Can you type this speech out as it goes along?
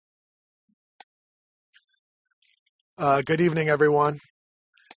Good evening, everyone.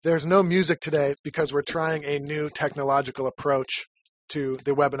 There's no music today because we're trying a new technological approach to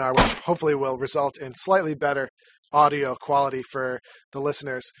the webinar, which hopefully will result in slightly better audio quality for the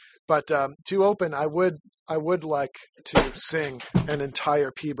listeners. But to open, I would like to sing an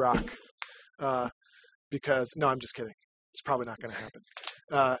entire P-Brock because no, I'm just kidding. It's probably not going to happen.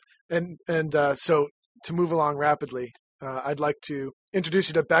 So to move along rapidly, I'd like to introduce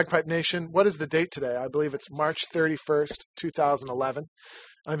you to Bagpipe Nation. What is the date today? I believe it's March 31st, 2011.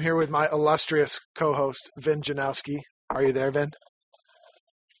 I'm here with my illustrious co-host, Vin Janowski. Are you there, Vin?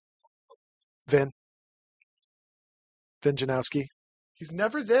 Vin Janowski? He's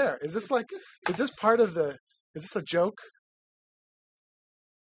never there. Is this a joke?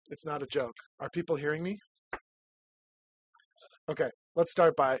 It's not a joke. Are people hearing me? Okay, let's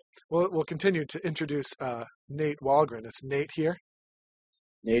start by, we'll continue to introduce Nate Walgren. Is Nate here?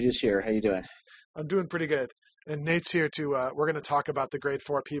 Nate is here. How you doing? I'm doing pretty good. And Nate's here to, we're going to talk about the grade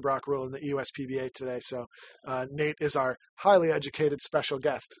 4 P-Brock rule in the USPBA today. So Nate is our highly educated special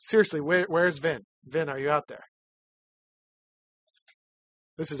guest. Seriously, where's Vin? Vin, are you out there?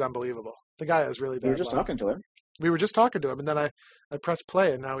 This is unbelievable. The guy is really bad. We were just talking to him. We were just talking to him, and then I pressed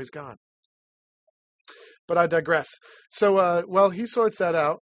play, and now he's gone. But I digress. So while he sorts that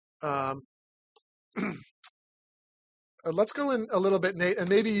out, let's go in a little bit, Nate, and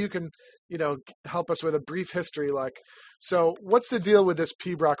maybe you can, help us with a brief history. So what's the deal with this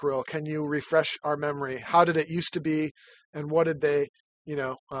P-Brock rule? Can you refresh our memory? How did it used to be, and what did they,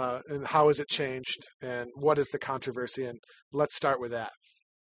 and how has it changed, and what is the controversy? And let's start with that.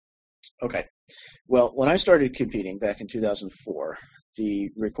 Okay. Well, when I started competing back in 2004,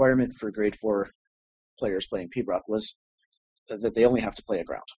 the requirement for grade 4 players playing P-Brock was that they only have to play a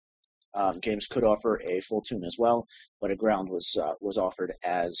ground. Games could offer a full tune as well, but a ground was offered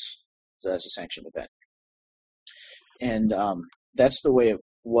as a sanctioned event. And that's the way it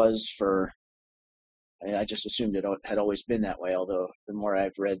was I just assumed it had always been that way, although the more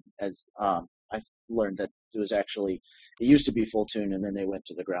I've read, I've learned that it used to be full tune, and then they went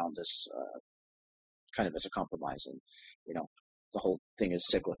to the ground as kind of as a compromise, and the whole thing is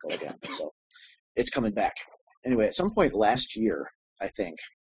cyclical again. So it's coming back. Anyway, at some point last year, I think,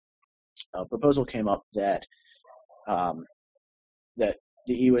 a proposal came up that that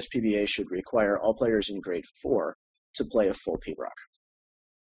the USPBA should require all players in grade 4 to play a full P-Brock,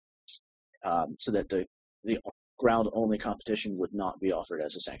 so that the ground-only competition would not be offered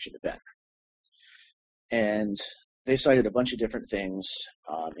as a sanctioned event. And they cited a bunch of different things,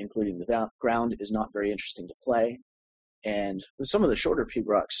 including the ground is not very interesting to play, and with some of the shorter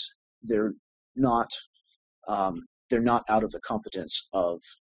P-Brocks, they're not out of the competence of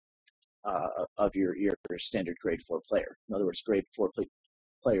your standard grade 4 player. In other words, grade 4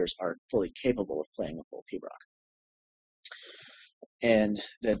 players are fully capable of playing a full P-Brock, and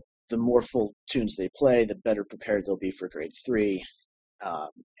that the more full tunes they play, the better prepared they'll be for grade 3,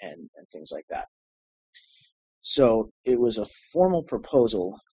 and things like that. So it was a formal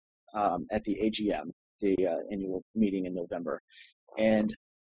proposal at the AGM, the annual meeting in November, and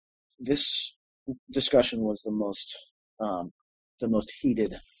this discussion was the most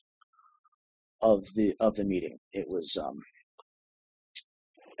heated of the meeting. It was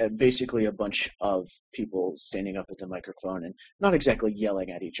basically a bunch of people standing up at the microphone and not exactly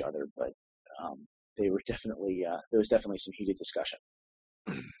yelling at each other, but there was definitely some heated discussion.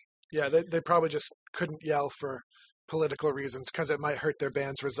 Yeah, they probably just couldn't yell for political reasons because it might hurt their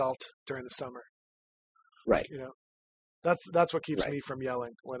band's result during the summer. Right. That's what keeps right. me from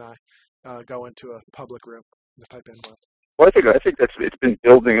yelling when I go into a public room, the pipe in one. Well, I think it's been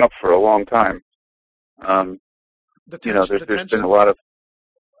building up for a long time. There's been a lot of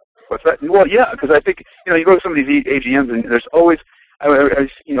what's that? Well, yeah, because I think you go to some of these AGMs and there's always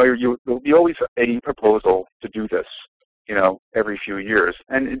there'll be always a proposal to do this. Every few years,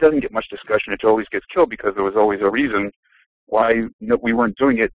 and it doesn't get much discussion. It always gets killed because there was always a reason why we weren't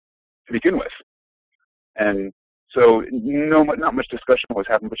doing it to begin with, and so not much discussion was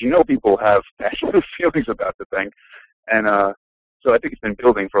happening. But people have passionate feelings about the thing, and so I think it's been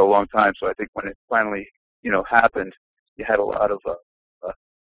building for a long time. So I think when it finally happened, you had a lot of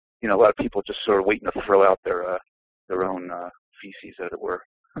people just sort of waiting to throw out their own feces, as it were.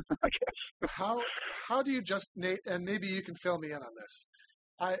 I guess. How do you just, Nate, and maybe you can fill me in on this.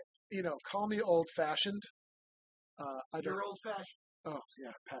 Call me old-fashioned. You're old-fashioned. Oh,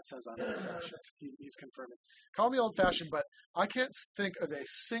 yeah, Pat says I'm old-fashioned. He's confirming. Call me old-fashioned, but I can't think of a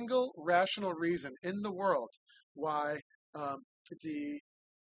single rational reason in the world why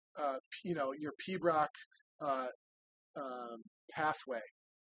your P-Brock pathway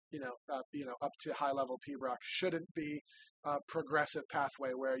up to high level PBROC shouldn't be a progressive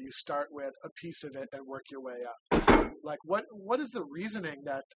pathway where you start with a piece of it and work your way up. Like, what is the reasoning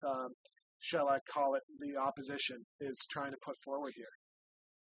that, shall I call it, the opposition is trying to put forward here?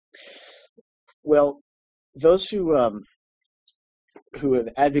 Well, those who have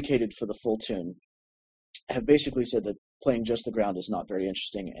advocated for the full tune have basically said that playing just the ground is not very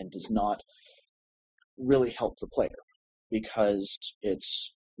interesting and does not really help the player because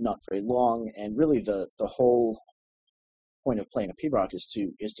it's not very long, and really the whole point of playing a PBROC is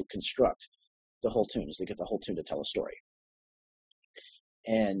to construct the whole tune, is to get the whole tune to tell a story.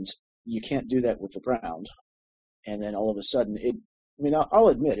 And you can't do that with the ground. And then all of a sudden, I'll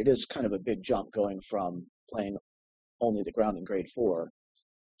admit it is kind of a big jump going from playing only the ground in grade 4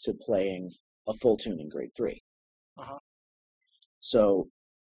 to playing a full tune in grade 3. Uh-huh. So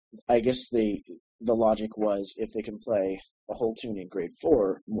I guess the logic was if they can play a whole tune in grade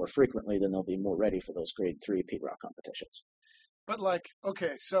 4 more frequently, then they'll be more ready for those grade 3 PBROC competitions. But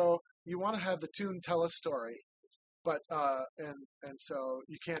okay, so you want to have the tune tell a story, but and so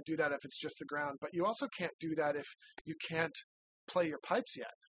you can't do that if it's just the ground, but you also can't do that if you can't play your pipes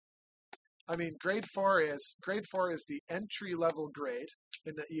yet. I mean, grade 4 is the entry level grade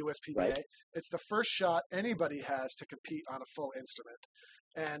in the EUSPBA. Right. It's the first shot anybody has to compete on a full instrument.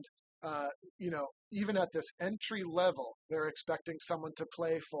 And even at this entry level, they're expecting someone to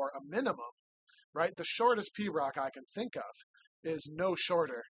play for a minimum, right? The shortest PBROC I can think of is no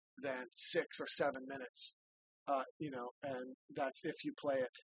shorter than 6 or 7 minutes, and that's if you play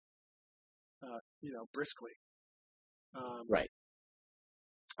it, briskly. Right.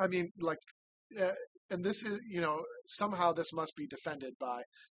 I mean, and this is, somehow this must be defended by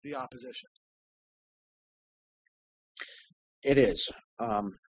the opposition. It is.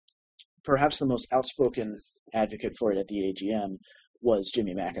 Perhaps the most outspoken advocate for it at the AGM was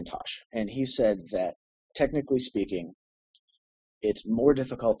Jimmy McIntosh. And he said that, technically speaking, it's more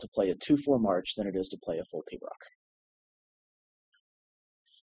difficult to play a 2/4 march than it is to play a full PBROC.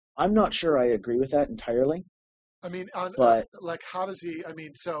 I'm not sure I agree with that entirely. I mean, but how does he? I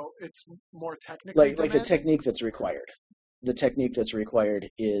mean, so it's more technically like the technique that's required. The technique that's required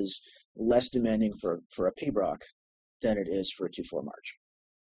is less demanding for a PBROC than it is for a 2/4 march.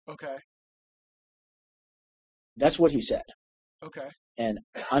 Okay. That's what he said. Okay. And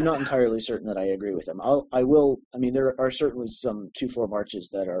I'm not entirely certain that I agree with him. There are certainly some 2/4 marches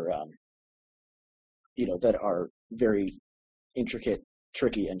that are, that are very intricate,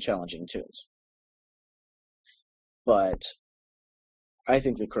 tricky, and challenging tunes. But I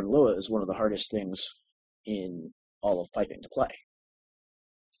think the Krunlua is one of the hardest things in all of piping to play.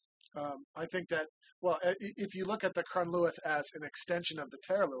 I think that, if you look at the Krunluith as an extension of the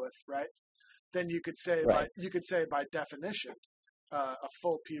Terluith, right, then you could say by definition, a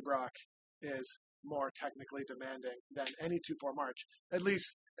full PBROC is more technically demanding than any 2/4 march, at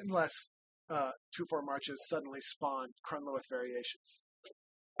least unless 2/4 marches suddenly spawn Krunluith variations.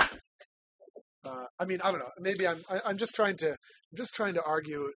 I mean, I don't know. Maybe I'm just trying to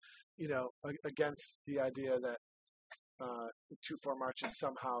argue, against the idea that 2/4 march is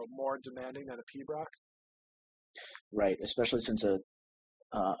somehow more demanding than a PBROC. Right, especially since a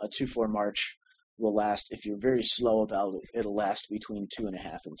 2/4 march will last, if you're very slow about it, it'll last between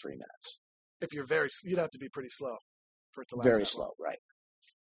 2.5 and 3 minutes. If you're you'd have to be pretty slow for it to last. Very slow, long. Right.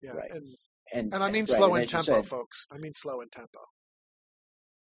 Yeah, right. And I mean slow in tempo, folks. I mean slow in tempo.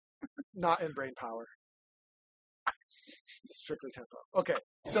 Not in brain power. Strictly tempo. Okay,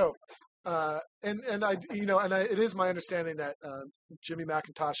 so it is my understanding that Jimmy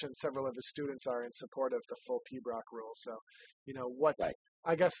McIntosh and several of his students are in support of the full PBROC rule. So, right.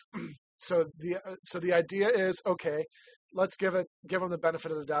 I guess. So the idea is, okay, let's give them the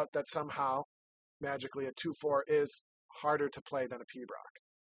benefit of the doubt that somehow magically a 2/4 is harder to play than a PBROC.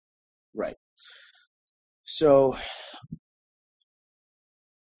 Right. So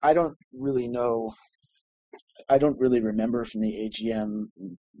I don't really know. I don't really remember from the AGM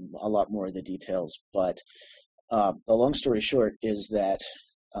a lot more of the details, but the long story short is that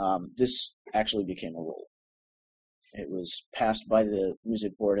this actually became a rule. It was passed by the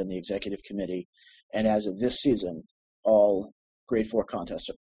music board and the executive committee, and as of this season, all grade 4 contests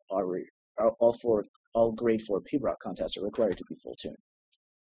all grade 4 PBROC contests are required to be full tune.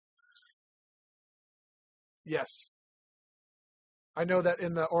 Yes. I know that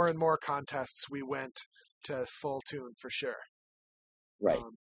in the Oran Moore contests, we went to full tune for sure. Right.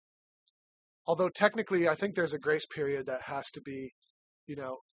 Although technically, I think there's a grace period that has to be,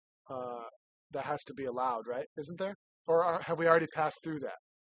 that has to be allowed, right? Isn't there? Or have we already passed through that?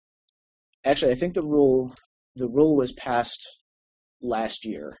 Actually, I think the rule was passed last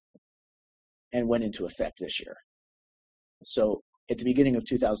year and went into effect this year. So at the beginning of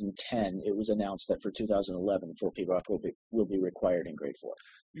 2010, it was announced that for 2011, full PBROC will be required in grade 4.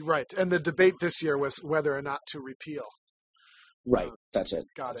 Right. And the debate this year was whether or not to repeal. Right. That's it.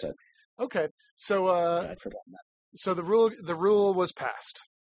 Got That's it. it. Okay. So I'd forgotten that. so the rule was passed.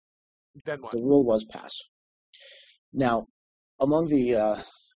 Then what? The rule was passed. Now, among the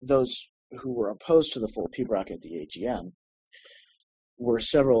those who were opposed to the full PBROC at the AGM were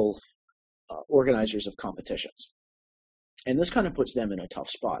several organizers of competitions. And this kind of puts them in a tough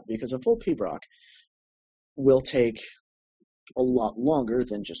spot because a full PBROC will take a lot longer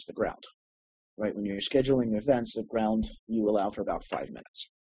than just the ground, right? When you're scheduling events, the ground you allow for about 5 minutes.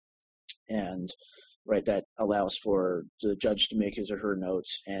 And right, that allows for the judge to make his or her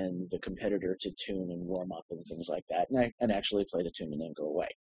notes and the competitor to tune and warm up and things like that, and actually play the tune and then go away.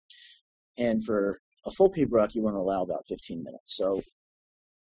 And for a full PBROC, you want to allow about 15 minutes. So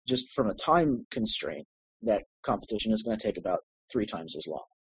just from a time constraint, that competition is going to take about 3 times as long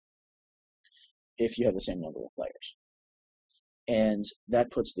if you have the same number of players. And that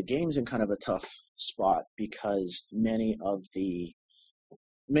puts the games in kind of a tough spot because many of the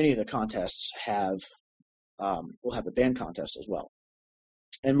contests will have a band contest as well.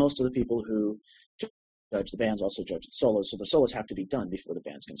 And most of the people who judge the bands also judge the solos, so the solos have to be done before the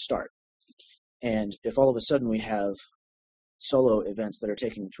bands can start. And if all of a sudden we have solo events that are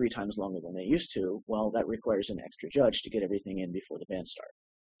taking 3 times longer than they used to, well, that requires an extra judge to get everything in before the band start.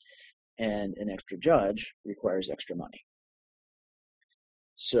 And an extra judge requires extra money.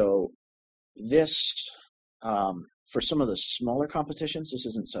 So this, for some of the smaller competitions, this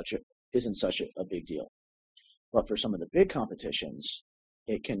isn't such a big deal. But for some of the big competitions,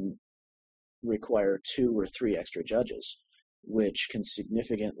 it can require 2 or 3 extra judges, which can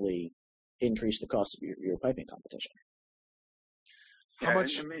significantly increase the cost of your piping competition. How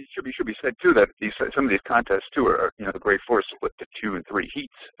much? I mean, it should be said too that some of these contests too are the grade 4 split to 2 and 3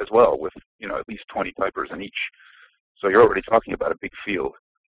 heats as well, with at least 20 pipers in each. So you're already talking about a big field.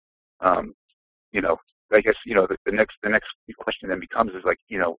 I guess the next question then becomes is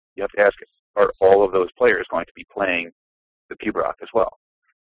you have to ask, are all of those players going to be playing the PBROC as well?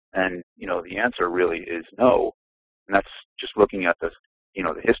 And the answer really is no. And that's just looking at the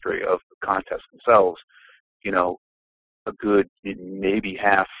history of the contests themselves. A good maybe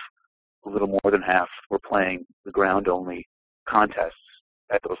half, a little more than half, were playing the ground-only contests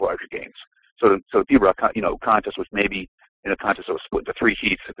at those larger games. So the PBROC, contest was maybe, in a contest that was split into 3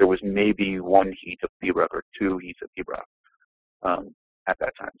 heats, there was maybe 1 heat of PBROC or 2 heats of PBROC at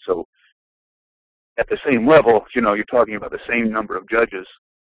that time. So at the same level, you're talking about the same number of judges,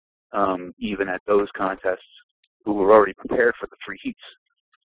 even at those contests, who were already prepared for the 3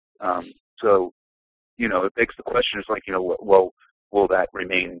 heats. So it begs the question, is well, will that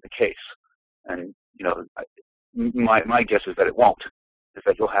remain the case? And my guess is that it won't. Is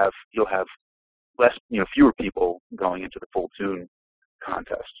that you'll have less, fewer people going into the full tune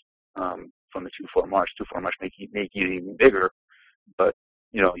contest from the 2-4 march. 2-4 march make it even bigger, but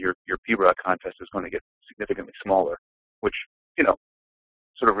your PBROC contest is going to get significantly smaller, which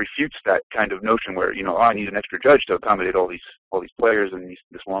sort of refutes that kind of notion where I need an extra judge to accommodate all these players in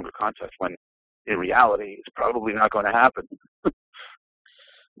this longer contest, when in reality it's probably not going to happen.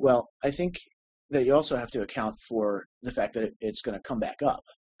 Well, I think that you also have to account for the fact that it's going to come back up,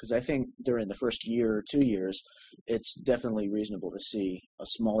 because I think during the first year or 2 years, it's definitely reasonable to see a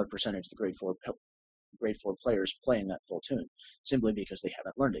smaller percentage of the grade 4 players playing that full tune, simply because they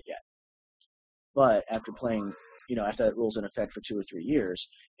haven't learned it yet. But after playing, after that rule's in effect for 2 or 3 years,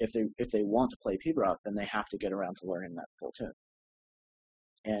 if they want to play PBROC, then they have to get around to learning that full tune.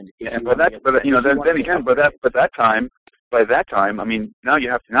 And by that time, I mean, now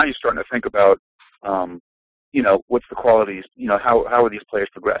you're starting to think about, what's the qualities, how are these players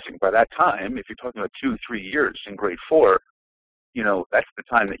progressing? By that time, if you're talking about 2-3 years in grade 4, that's the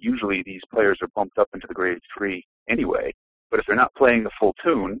time that usually these players are bumped up into the grade 3 anyway. But if they're not playing the full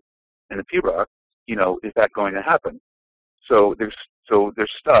tune in the PBROC, is that going to happen? So they're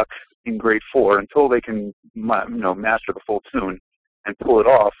stuck in grade 4 until they can, master the full tune and pull it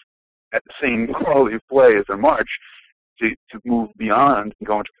off at the same quality of play as their march to move beyond and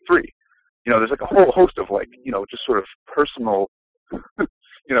go into the 3. There's like a whole host of just sort of personal,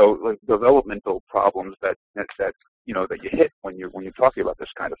 developmental problems that you hit when you're talking about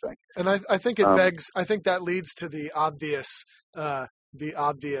this kind of thing. And I think it begs. I think that leads to the obvious,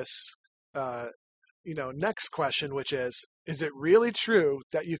 next question, which is it really true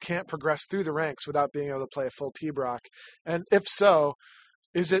that you can't progress through the ranks without being able to play a full PBROC? And if so,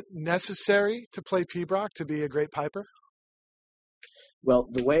 is it necessary to play PBROC to be a great piper? Well,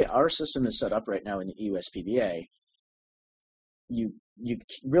 the way our system is set up right now in the USPBA, you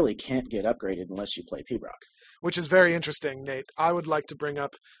really can't get upgraded unless you play PBROC. Which is very interesting, Nate. I would like to bring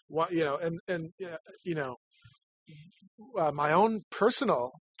up what my own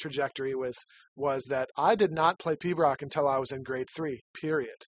personal trajectory was that I did not play PBROC until I was in grade 3.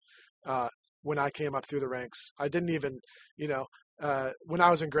 Period. When I came up through the ranks, I didn't even, when I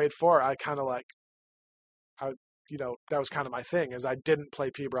was in grade 4, I kind of that was kind of my thing, is I didn't play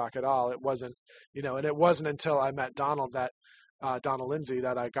PBROC at all. It wasn't, and it wasn't until I met Donald Lindsay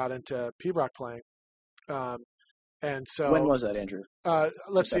that I got into PBROC playing. And so when was that, Andrew?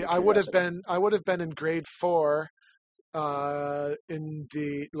 Let's see. I would have been in grade 4 in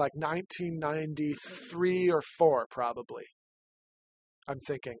the 1993 or 4 probably. I'm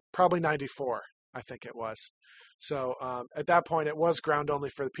thinking probably 94. I think it was. So at that point, it was ground only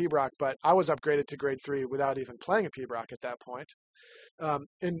for the PBROC, but I was upgraded to grade 3 without even playing a PBROC at that point.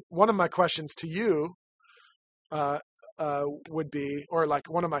 And one of my questions to you would be, or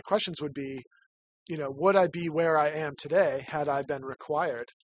one of my questions would be, would I be where I am today had I been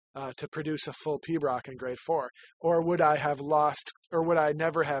required to produce a full PBROC in grade 4, or would I have lost, or would I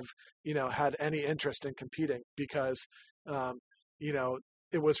never have, had any interest in competing because,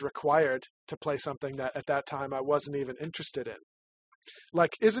 it was required to play something that at that time I wasn't even interested in.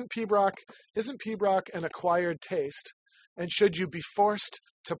 Isn't PBROC an acquired taste, and should you be forced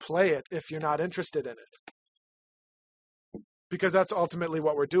to play it if you're not interested in it? Because that's ultimately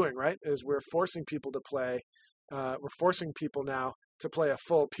what we're doing, right? Is we're forcing people to play. We're forcing people now to play a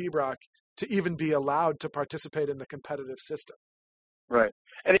full PBROC to even be allowed to participate in the competitive system. Right,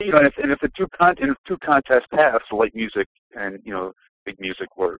 and if the two contest paths, light music and big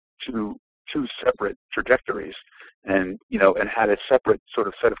music, were two separate trajectories, and had a separate sort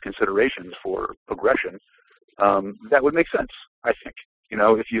of set of considerations for progression, that would make sense. I think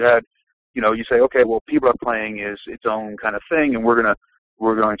if you had. You say, okay, well, PBROC playing is its own kind of thing, and we're going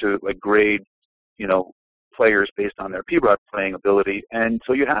to grade, players based on their PBROC playing ability, and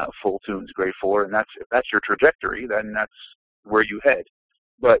so you have full tunes grade 4, and if that's your trajectory, then that's where you head.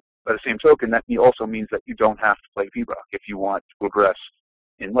 But by the same token, that also means that you don't have to play PBROC if you want to progress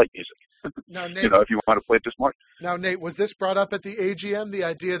in light music. Now, Nate, if you want to play just more. Now, Nate, was this brought up at the AGM? The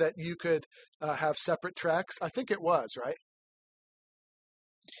idea that you could have separate tracks? I think it was, right?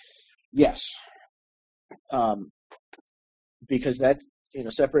 Yes, because that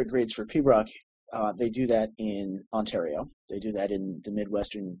separate grades for PBROC, they do that in Ontario. They do that in the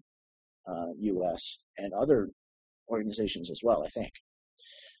Midwestern U.S. and other organizations as well, I think.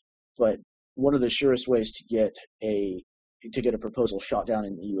 But one of the surest ways to get a proposal shot down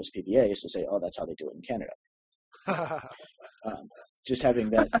in the USPBA is to say, "Oh, that's how they do it in Canada." Just having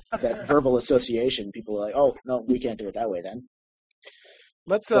that verbal association, people are like, "Oh, no, we can't do it that way then."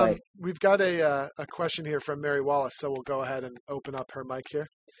 Let's we've got a question here from Mary Wallace, so we'll go ahead and open up her mic here.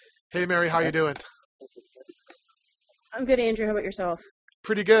 Hey, Mary, how you doing? I'm good, Andrew. How about yourself?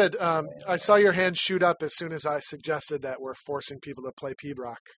 Pretty good. I saw your hand shoot up as soon as I suggested that we're forcing people to play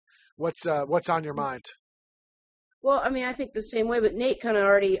PBROC. What's on your mind? Well, I mean, I think the same way, but Nate kind of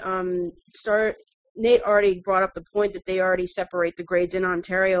already Nate already brought up the point that they already separate the grades in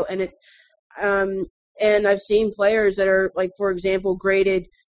Ontario, and and I've seen players that are, for example, graded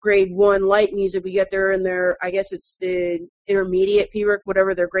grade 1 light music. We get there in their, I guess it's the intermediate PBROC,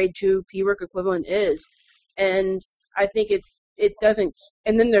 whatever their grade 2 PBROC equivalent is. And I think it doesn't,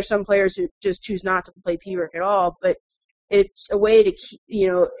 and then there's some players who just choose not to play PBROC at all, but it's a way to,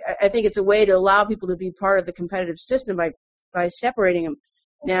 I think it's a way to allow people to be part of the competitive system by separating them.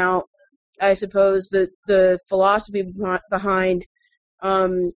 Now, I suppose the philosophy behind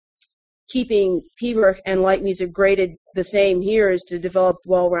keeping PBROC and light music graded the same here is to develop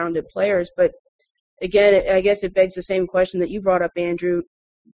well-rounded players. But again, I guess it begs the same question that you brought up, Andrew.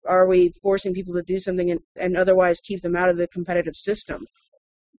 Are we forcing people to do something and otherwise keep them out of the competitive system?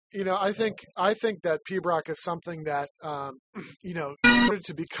 I think that PBROC is something that, in order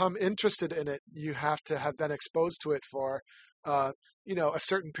to become interested in it, you have to have been exposed to it for, a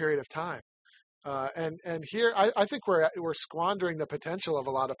certain period of time. And here, I think we're squandering the potential of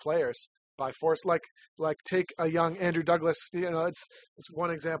a lot of players by force. Like take a young Andrew Douglas. It's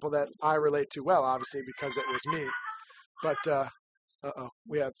one example that I relate to well, obviously because it was me. But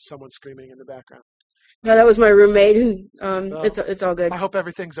we have someone screaming in the background. No, that was my roommate. It's all good. I hope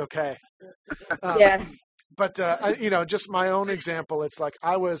everything's okay. Yeah. But just my own example. It's like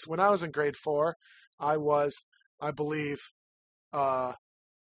when I was in grade 4, I was, I believe,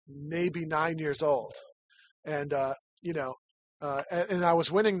 maybe 9 years old, and and I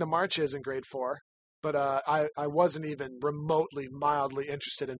was winning the marches in grade 4, but I wasn't even remotely mildly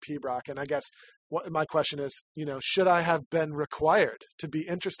interested in PBROC. And I guess my question is, should I have been required to be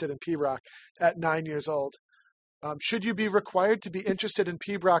interested in PBROC at 9 years old? Should you be required to be interested in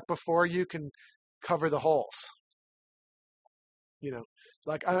PBROC before you can cover the holes?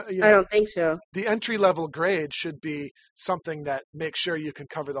 I don't think so. The entry level grade should be something that makes sure you can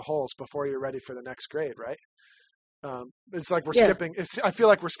cover the holes before you're ready for the next grade, right? It's like we're skipping. I feel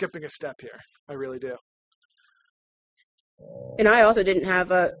like we're skipping a step here. I really do. And I also didn't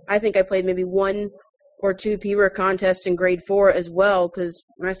have I think I played maybe 1 or 2 PBROC contests in grade 4 as well, because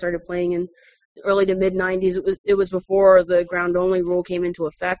when I started playing in early to mid 90s, it was before the ground only rule came into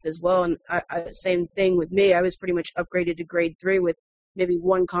effect as well. And same thing with me. I was pretty much upgraded to grade 3 with maybe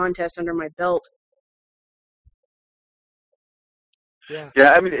 1 contest under my belt. Yeah.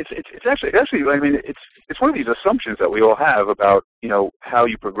 I mean, it's actually. I mean, it's one of these assumptions that we all have about how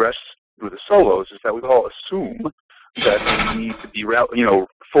you progress through the solos, is that we all assume that you need to be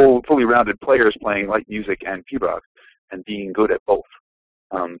fully rounded players playing light music and PBROC and being good at both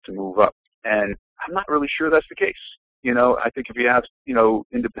to move up. And I'm not really sure that's the case. I think if you ask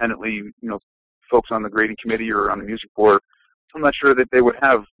independently folks on the grading committee or on the music board, I'm not sure that they would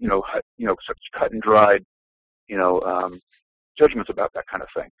have such cut and dried judgments about that kind of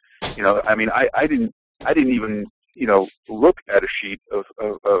thing. I mean, I didn't even look at a sheet of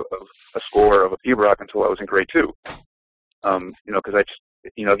a score of a PBROC until I was in grade 2. Because I just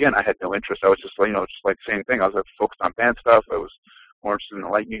again, I had no interest. I was just just like the same thing. I was focused on band stuff. I was more interested in the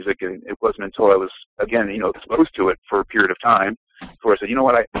light music, and it wasn't until I was again exposed to it for a period of time before I said,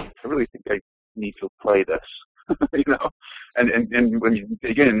 what, I really think I need to play this. And when you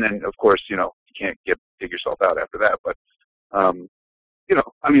dig in, then of course you can't dig yourself out after that. But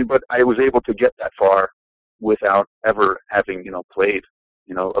but I was able to get that far without ever having played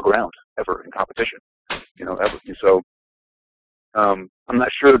a ground ever in competition, ever. So I'm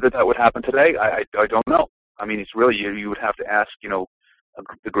not sure that would happen today. I don't know. I mean, it's really you would have to ask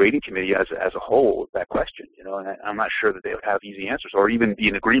the grading committee as a whole that question, and I'm not sure that they would have easy answers or even be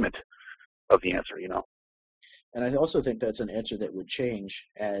in agreement of the answer, And I also think that's an answer that would change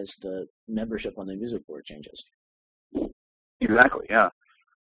as the membership on the music board changes. Exactly, yeah.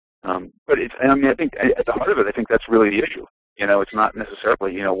 But I think at the heart of it, I think that's really the issue. It's not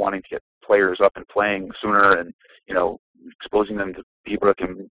necessarily, wanting to get players up and playing sooner and, exposing them to PBROC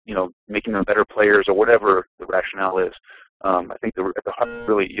and, making them better players or whatever the rationale is. I think at the heart,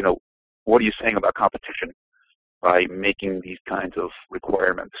 really, what are you saying about competition by making these kinds of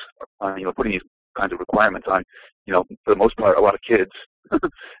requirements, putting these kinds of requirements on, for the most part, a lot of kids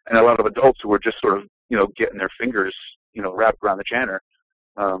and a lot of adults who are just sort of, getting their fingers, wrapped around the chanter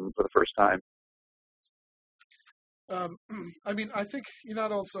for the first time. I mean, I think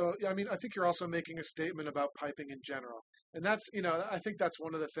I think you're also making a statement about piping in general. And that's, I think that's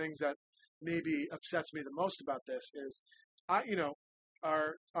one of the things that maybe upsets me the most about this is,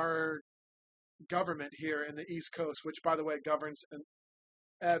 our government here in the East Coast, which, by the way, governs an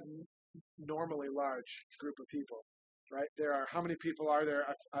abnormally large group of people, right? How many people are there?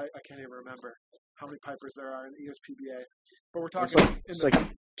 I can't even remember how many pipers there are in the ESPBA. But we're talking... It's like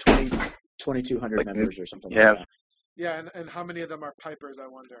 2,200 members or something like that. Yeah, and how many of them are pipers, I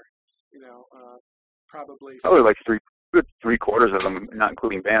wonder? Probably like three quarters of them, not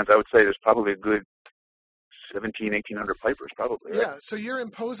including bands. I would say there's probably a good 1,800 pipers, probably. Right? Yeah, so you're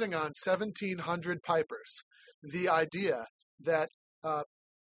imposing on 1,700 pipers the idea that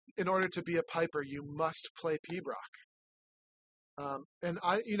in order to be a piper, you must play PBROC. And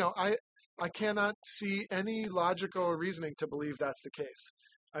I cannot see any logical reasoning to believe that's the case.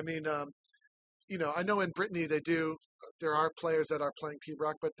 I mean, I know in Brittany there are players that are playing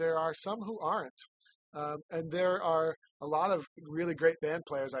PBROC, but there are some who aren't. And there are a lot of really great band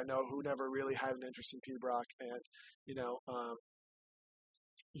players I know who never really had an interest in PBROC. And,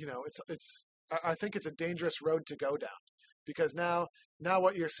 I think it's a dangerous road to go down, because now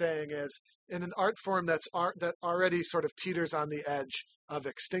what you're saying is, in an art form that already sort of teeters on the edge of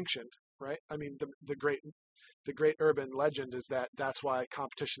extinction, right? I mean, the great urban legend is that's why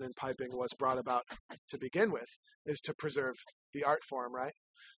competition in piping was brought about to begin with, is to preserve the art form, right?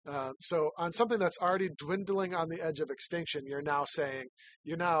 So on something that's already dwindling on the edge of extinction, you're now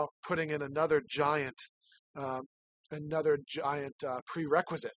putting in another giant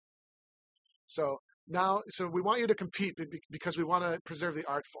prerequisite. So we want you to compete because we want to preserve the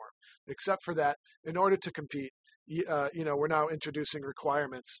art form. Except for that, in order to compete, we're now introducing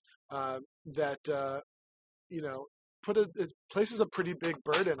requirements that it places a pretty big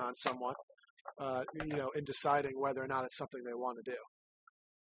burden on someone, in deciding whether or not it's something they want to do.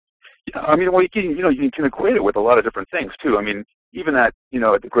 Yeah, I mean, well, you can equate it with a lot of different things too. I mean, even at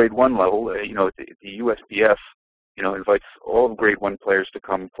at the grade 1 level, the USPF invites all grade 1 players to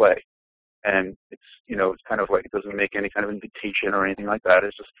come play, and it's kind of like it doesn't make any kind of invitation or anything like that.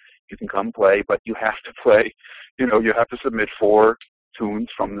 It's just you can come play, but you have to play. You have to submit 4 tunes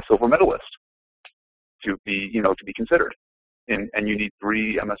from the silver medalist to be considered, and you need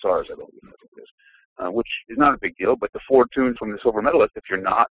 3 MSRs, I believe it is, which is not a big deal. But the 4 tunes from the silver medalist, if you're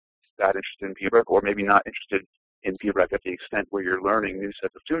not that interested in PBREC, or maybe not interested in PBREC at the extent where you're learning new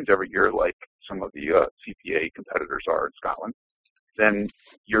sets of tunes every year, like some of the CPA competitors are in Scotland, then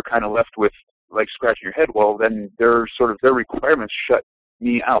you're kind of left with like scratching your head. Well, then their requirements shut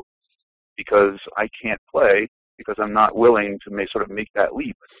me out because I can't play because I'm not willing to make that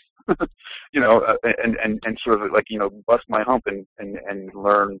leap, and sort of like bust my hump and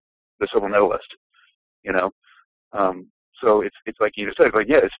learn the silver medalist, So it's like you just said, like,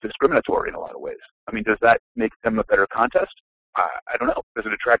 yeah, it's discriminatory in a lot of ways. I mean, does that make them a better contest? I don't know. Does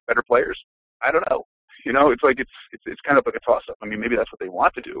it attract better players? I don't know. It's like it's kind of like a toss-up. I mean, maybe that's what they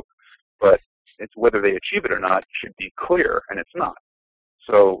want to do, but it's whether they achieve it or not should be clear, and it's not.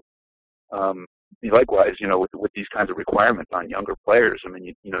 So, likewise, with these kinds of requirements on younger players, I mean,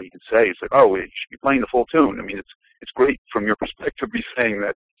 you can say it's like, oh, you should be playing the full tune. I mean, it's great from your perspective to be saying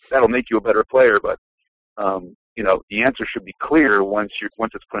that that'll make you a better player, but the answer should be clear once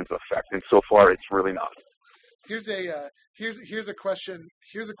it's put into effect, and so far it's really not. Here's a question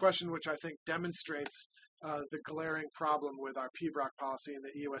which I think demonstrates the glaring problem with our PBROC policy in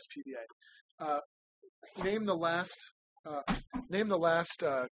the USPBA. Name the last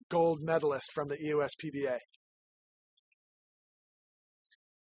gold medalist from the USPBA.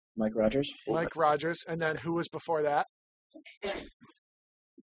 Mike Rogers. Mike Rogers, and then who was before that?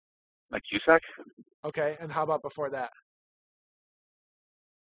 Like Cusack. Okay, and how about before that?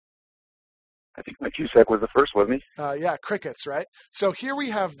 I think Mike Cusack was the first, wasn't he? Yeah, crickets, right? So here we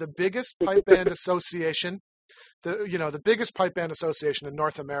have the biggest pipe band association, the biggest pipe band association in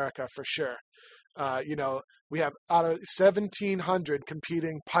North America for sure. We have out of 1,700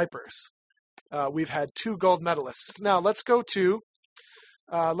 competing pipers, we've had 2 gold medalists. Now let's go to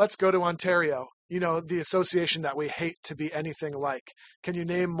Ontario. The association that we hate to be anything like. Can you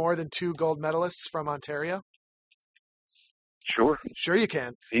name more than 2 gold medalists from Ontario? Sure. Sure you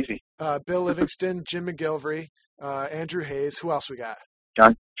can. Easy. Bill Livingston, Jim McGilvery, Andrew Hayes. Who else we got?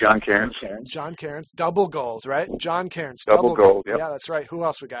 John Cairns. John Cairns. Double gold, right? John Cairns. Double gold, yep. Yeah, that's right. Who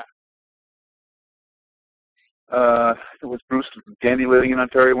else we got? It was Bruce Dandy living in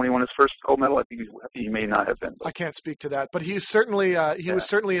Ontario when he won his first gold medal. I think he may not have been. I can't speak to that, but he's certainly was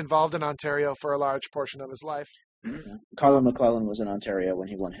certainly involved in Ontario for a large portion of his life. Mm-hmm. Colin McClellan was in Ontario when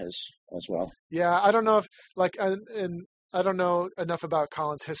he won his as well. Yeah, I don't know if and I don't know enough about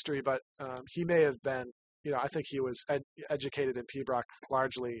Colin's history, but he may have been. I think he was educated in PBROC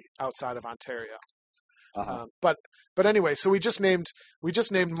largely outside of Ontario. Uh-huh. But anyway, so we just named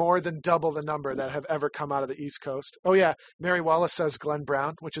more than double the number that have ever come out of the East Coast. Oh yeah, Mary Wallace says Glenn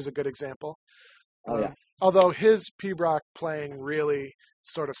Brown, which is a good example. Oh yeah. Although his PBROC playing really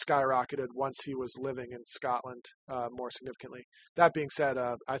sort of skyrocketed once he was living in Scotland more significantly. That being said,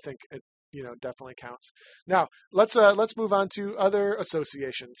 I think it definitely counts. Now let's move on to other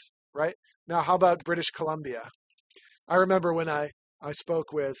associations. Right now, how about British Columbia? I remember when I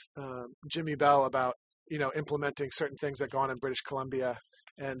spoke with Jimmy Bell about implementing certain things that go on in British Columbia,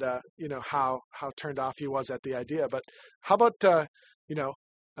 and how turned off he was at the idea. But how about there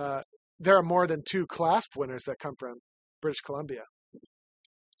are more than 2 clasp winners that come from British Columbia.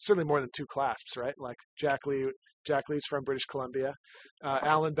 Certainly more than 2 clasps, right? Like Jack Lee's from British Columbia.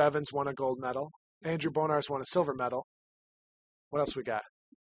 Alan Bevins won a gold medal. Andrew Bonars won a silver medal. What else we got?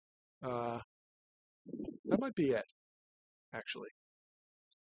 That might be it, actually.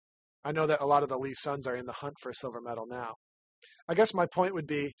 I know that a lot of the Lee Sons are in the hunt for a silver medal now. I guess my point would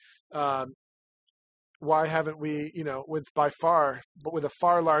be, why haven't we, with a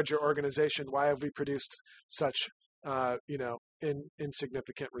far larger organization, why have we produced such,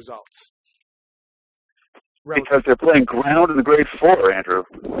 insignificant results? Because they're playing ground in the grade 4, Andrew.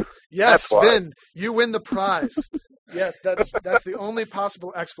 Yes, Vin, you win the prize. Yes, that's the only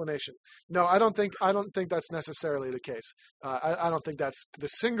possible explanation. No, I don't think that's necessarily the case. I don't think that's the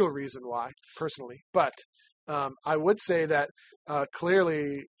single reason why, personally. But I would say that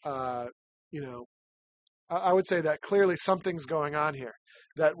clearly, I would say that clearly something's going on here.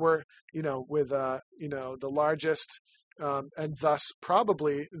 That we're, with the largest and thus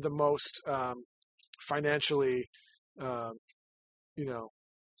probably the most financially,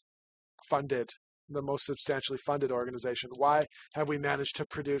 funded the most substantially funded organization. Why have we managed to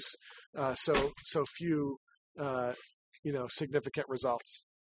produce so few significant results?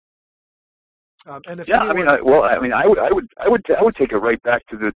 And if yeah, anyone, I would take it right back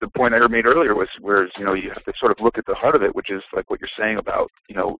to the point I made earlier, whereas you have to sort of look at the heart of it, which is like what you're saying about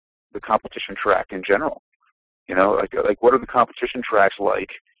the competition track in general. Like what are the competition tracks like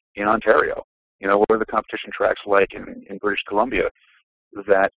in Ontario? What are the competition tracks like in British Columbia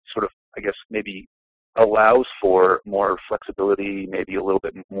that sort of, I guess, maybe allows for more flexibility, maybe a little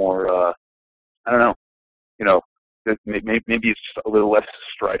bit more, I don't know, maybe it's just a little less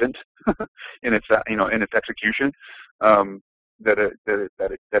strident in its, in its execution, that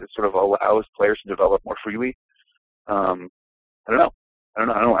it sort of allows players to develop more freely. I don't know. I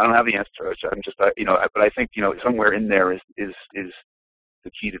don't have the answer. I'm just, but I think, somewhere in there is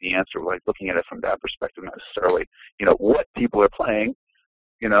the key to the answer. Like looking at it from that perspective, not necessarily, what people are playing,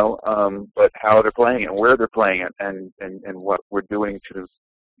 but how they're playing it and where they're playing it, and what we're doing to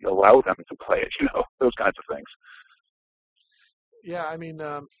allow them to play it. Those kinds of things. Yeah,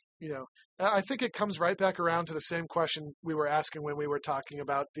 I think it comes right back around to the same question we were asking when we were talking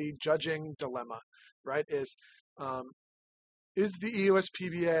about the judging dilemma, right? Is the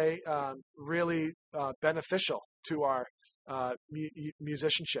EUSPBA really beneficial to our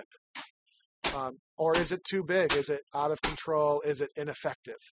musicianship? Or is it too big? Is it out of control? Is it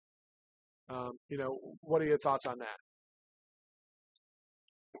ineffective? What are your thoughts on that?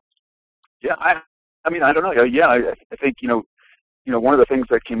 Yeah, I don't know. Yeah, I think, one of the things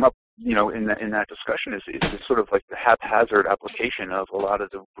that came up, in that discussion is sort of like the haphazard application of a lot of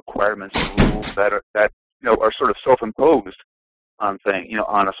the requirements and rules that are sort of self-imposed on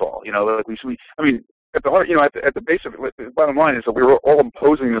us all. At the heart, at the base of it, the bottom line is that we were all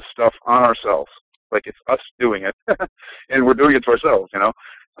imposing this stuff on ourselves. Like it's us doing it, and we're doing it to ourselves.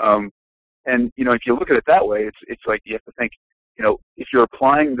 And if you look at it that way, it's like you have to think. If you're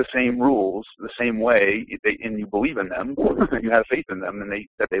applying the same rules the same way, and you believe in them, you have faith in them, and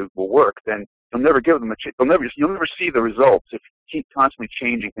that they will work, then you'll never give them a chance. You'll never see the results if you keep constantly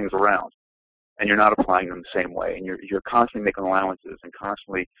changing things around, and you're not applying them the same way, and you're constantly making allowances and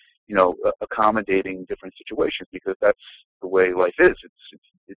constantly, accommodating different situations, because that's the way life is.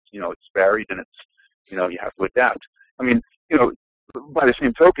 It's varied, and you have to adapt. By the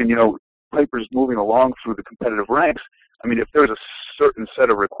same token, Piper's moving along through the competitive ranks. If there's a certain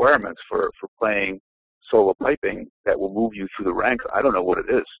set of requirements for playing solo piping that will move you through the ranks, I don't know what it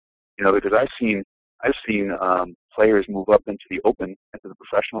is. Because I've seen players move up into the open, into the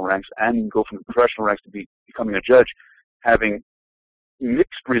professional ranks, and go from the professional ranks to becoming a judge, having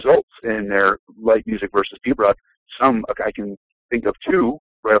mixed results in their light music versus P-Brock. Some, I can think of two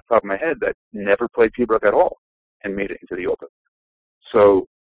right off the top of my head that never played P-Brock at all and made it into the open. So,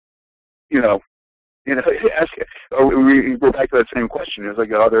 we go back to that same question. It's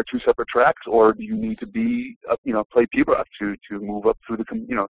like, are there two separate tracks, or do you need to be, play P-Brock to move up through the,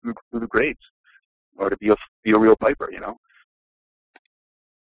 through the grades, or to be a real piper,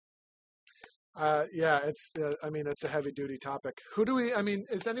 Yeah, it's a heavy duty topic.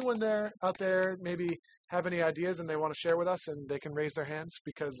 Is anyone out there maybe have any ideas and they want to share with us, and they can raise their hands,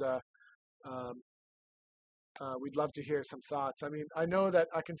 because we'd love to hear some thoughts. I know that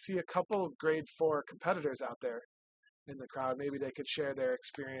I can see a couple of grade 4 competitors out there in the crowd. Maybe they could share their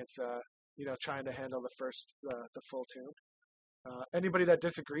experience, trying to handle the full tune. Anybody that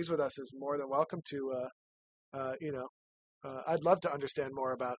disagrees with us is more than welcome to, I'd love to understand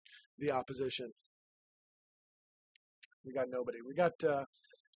more about the opposition. We got nobody. We got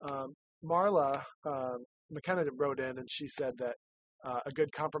Marla McKenna wrote in, and she said that a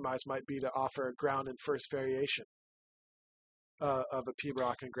good compromise might be to offer ground and first variation of a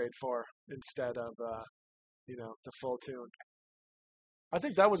P-Brock in grade 4 instead of the full tune. I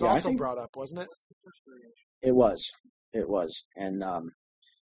think that was also brought up, wasn't it? It was, and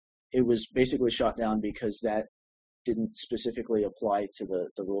it was basically shot down because that didn't specifically apply to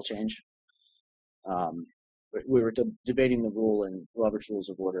the rule change. We were debating the rule, and Robert's Rules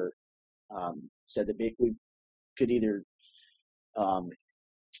of Order said that we could either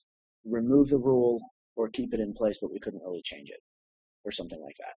remove the rule or keep it in place, but we couldn't really change it, or something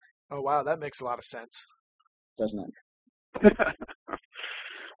like that. Oh wow, that makes a lot of sense, doesn't it?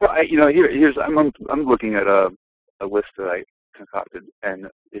 Well, here's I'm looking at a list that I concocted, and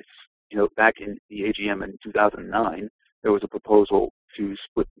it's back in the AGM in 2009, there was a proposal to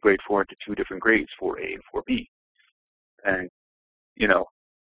split grade 4 into two different grades, 4A and 4B, and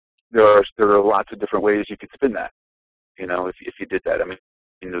there are lots of different ways you could spin that. If you did that,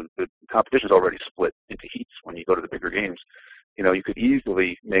 the competition's already split into heats when you go to the bigger games. You could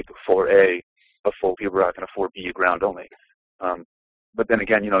easily make 4A a full PBROC and a 4B ground only. But then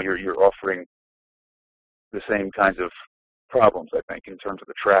again, you're offering the same kinds of problems, I think, in terms of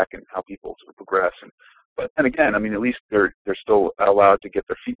the track and how people sort of progress. But again, I mean, at least they're still allowed to get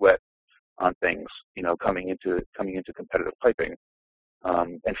their feet wet on things, coming into competitive piping,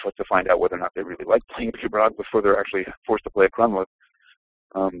 and to find out whether or not they really like playing PBROC before they're actually forced to play a Cronlund.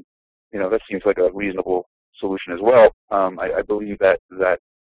 That seems like a reasonable solution as well. I believe that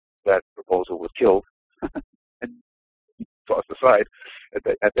proposal was killed and tossed aside at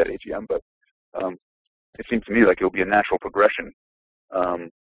that AGM, but it seems to me like it will be a natural progression,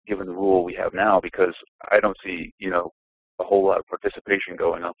 given the rule we have now, because I don't see, a whole lot of participation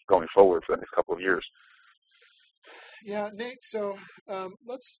going forward for the next couple of years. Yeah, Nate. So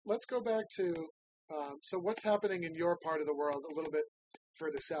let's go back to so what's happening in your part of the world a little bit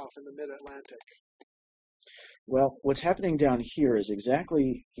further south in the Mid-Atlantic. Well, what's happening down here is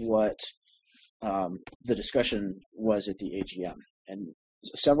exactly what the discussion was at the AGM, and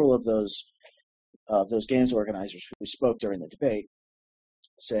several of those games organizers who spoke during the debate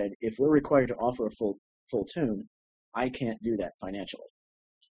said, if we're required to offer a full tune, I can't do that financially.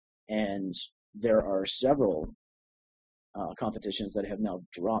 And there are several competitions that have now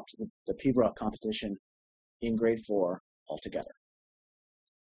dropped the PBROC competition in grade 4 altogether.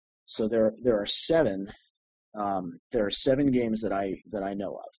 So there are 7 games that I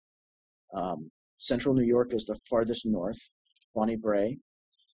know of. Central New York is the farthest north. Bonnie Brae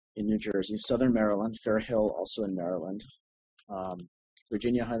in New Jersey, Southern Maryland, Fair Hill also in Maryland,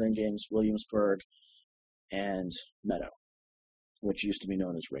 Virginia Highland Games, Williamsburg, and Meadow, which used to be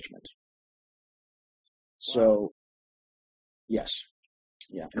known as Richmond. So, yes,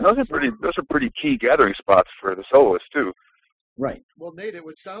 yeah. And those are pretty key gathering spots for the soloists too. Right. Well, Nate, it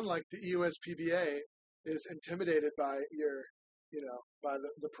would sound like the EUSPBA is intimidated by by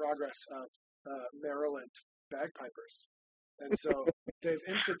the progress of Maryland bagpipers, and so they've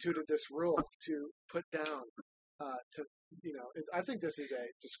instituted this rule to put down. I think this is a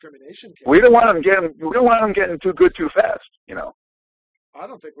discrimination case. We don't want them getting too good too fast. I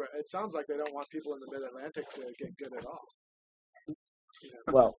don't think it sounds like they don't want people in the Mid-Atlantic to get good at all.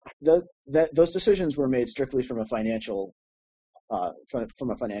 Well, those decisions were made strictly from a financial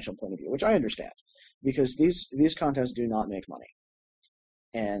from a financial point of view, which I understand, because these contests do not make money,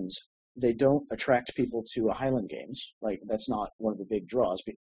 and they don't attract people to a Highland Games. Like, that's not one of the big draws.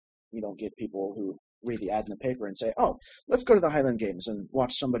 You don't get people who read the ad in the paper and say, "Oh, let's go to the Highland Games and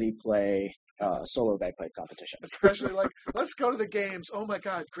watch somebody play solo bagpipe competition." Especially let's go to the games. Oh my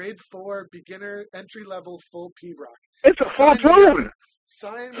God, grade 4 beginner entry level full PBROC. It's a full tune.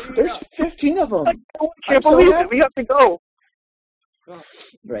 Sign me There's up. 15 of them. I can't believe it. We have to go. Oh.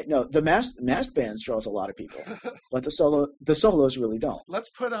 Right. No, the masked bands draws a lot of people, but the solos really don't.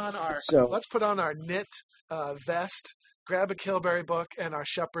 Let's put on our knit vest, grab a Kilberry book and our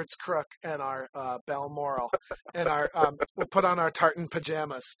shepherd's crook and our Balmoral, and we'll put on our tartan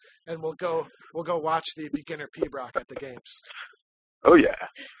pajamas, and we'll go watch the beginner PBROC at the games. Oh yeah.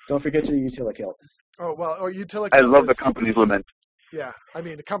 Don't forget your Utilikilt. Oh well, or Utilikilt. I love the company's lament. Yeah, I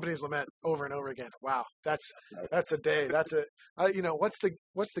mean the company's lament over and over again. Wow, that's a day. That's a what's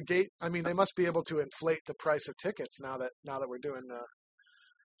the gate? I mean, they must be able to inflate the price of tickets now that we're doing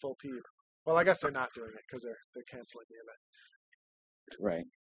full PB. Well, I guess they're not doing it because they're canceling the event. Right.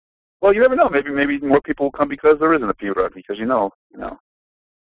 Well, you never know. Maybe more people will come because there isn't a PBROC, because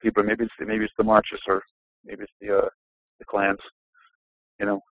people. Maybe it's the marches, or maybe it's the clans.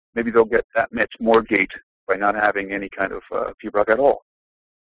 Maybe they'll get that much more gate by not having any kind of PBROC at all.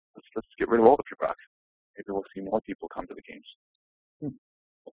 Let's get rid of all the PBROC. Maybe we'll see more people come to the games.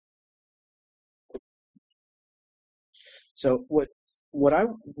 So what I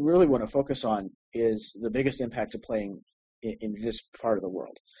really want to focus on is the biggest impact of playing in this part of the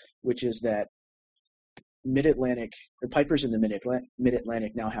world, which is that the pipers in the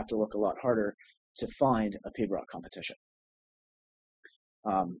Mid-Atlantic now have to look a lot harder to find a PBROC competition.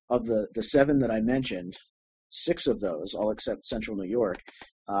 Of the 7 that I mentioned, 6 of those, all except Central New York,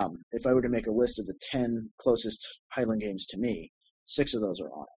 if I were to make a list of the 10 closest Highland Games to me, 6 of those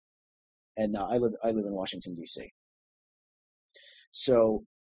are on it. And I live in Washington, D.C. So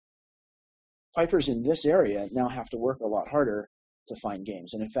pipers in this area now have to work a lot harder to find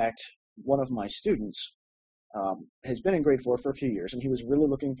games. And in fact, one of my students has been in grade 4 for a few years, and he was really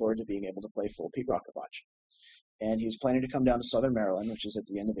looking forward to being able to play full PBROC a bunch. And he was planning to come down to Southern Maryland, which is at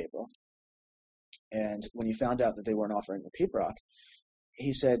the end of April. And when he found out that they weren't offering the PBROC,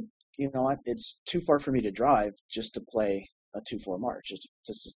 he said, it's too far for me to drive just to play a 2-4 march, just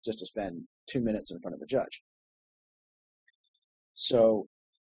to spend 2 minutes in front of a judge. So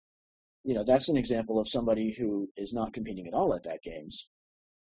that's an example of somebody who is not competing at all at that games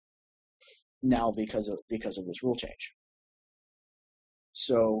now because of this rule change.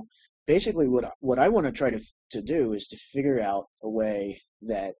 So basically, what I want to try to do is to figure out a way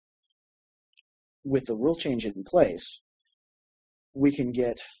that, with the rule change in place, we can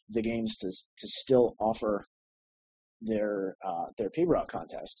get the games to still offer their PBROC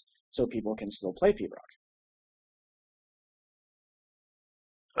contest, so people can still play PBROC.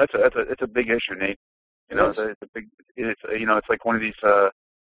 It's a big issue, Nate. It's a big. It's like one of these.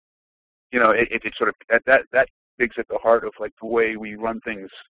 It sort of that digs at the heart of like the way we run things,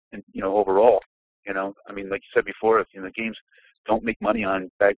 and overall. I mean, like you said before, the games don't make money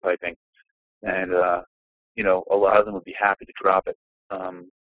on bagpiping, and a lot of them would be happy to drop it.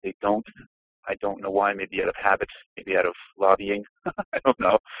 They don't. I don't know why. Maybe out of habit, maybe out of lobbying. I don't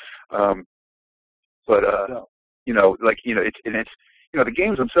know. It's the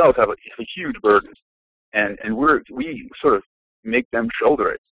games themselves have a huge burden, and we sort of make them shoulder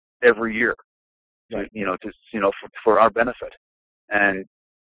it every year, right. For our benefit, and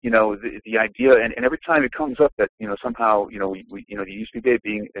the idea, and every time it comes up that somehow we the USPBA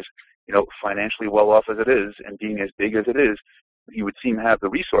being as financially well off as it is and being as big as it is, you would seem to have the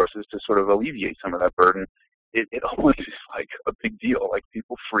resources to sort of alleviate some of that burden. It always is like a big deal. Like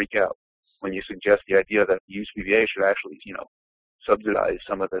people freak out when you suggest the idea that the USPBA should actually subsidize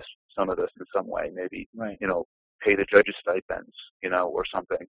some of this in some way, maybe right. Pay the judges stipends, or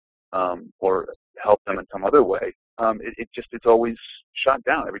something, or help them in some other way. It's always shot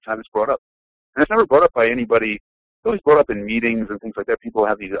down every time it's brought up, and it's never brought up by anybody. It's always brought up in meetings and things like that. People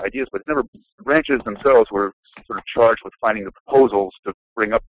have these ideas, but it's never. The branches themselves were sort of charged with finding the proposals to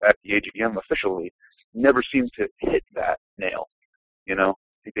bring up at the AGM officially. Never seem to hit that nail.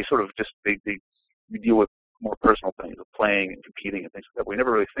 They sort of just they deal with more personal things of playing and competing and things like that. We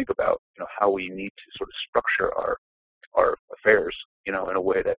never really think about how we need to sort of structure our affairs in a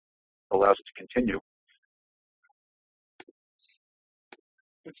way that allows it to continue.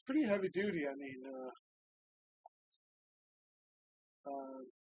 It's pretty heavy duty. I mean,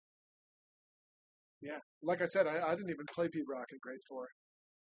 yeah. Like I said, I didn't even play PBROC in grade 4.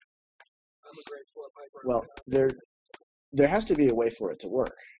 I'm a grade 4 piper. Well, there has to be a way for it to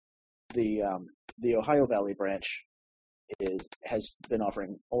work. The Ohio Valley branch has been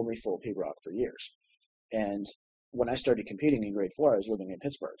offering only full PBROC for years, and when I started competing in grade 4, I was living in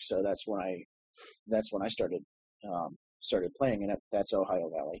Pittsburgh, so that's when I started playing, and that's Ohio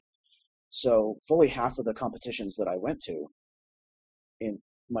Valley. So fully half of the competitions that I went to in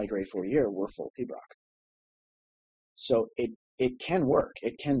my grade 4 year were full PBROC. So it can work,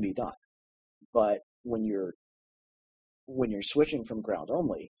 it can be done, but when you're switching from ground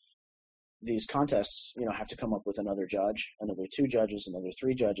only, these contests, have to come up with another judge, another 2 judges, another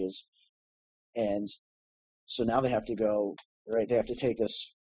 3 judges. And so now they have to go, right, they have to take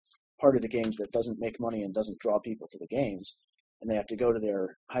this part of the games that doesn't make money and doesn't draw people to the games, and they have to go to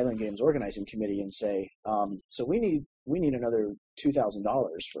their Highland Games organizing committee and say, so we need another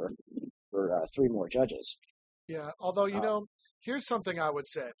 $2,000 for 3 more judges. Yeah, although, here's something I would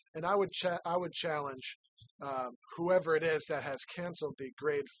say, and I would challenge whoever it is that has canceled the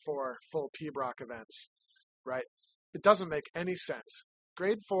grade 4 full PBROC events, right? It doesn't make any sense.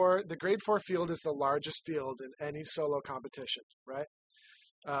 The grade 4 field is the largest field in any solo competition, right?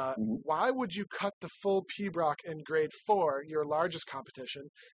 Why would you cut the full PBROC in grade 4, your largest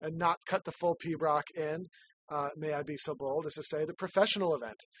competition, and not cut the full PBROC in, may I be so bold as to say, the professional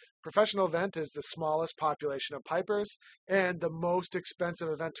event? Professional event is the smallest population of pipers and the most expensive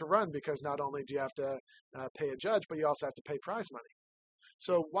event to run, because not only do you have to pay a judge, but you also have to pay prize money.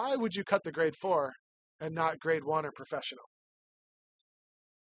 So why would you cut the grade 4 and not grade 1 or professional?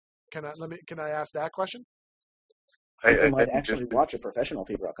 Can I ask that question? People might actually watch a professional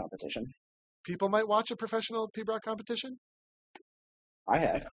PBROC competition. People might watch a professional PBROC competition? I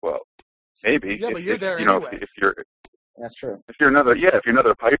have. Well, maybe. Yeah, but you're there anyway. That's true. If you're another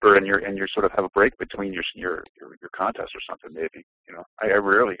piper and you're sort of have a break between your contest or something, maybe. I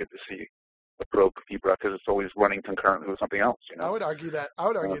rarely get to see a pro PBROC because it's always running concurrently with something else. I would argue that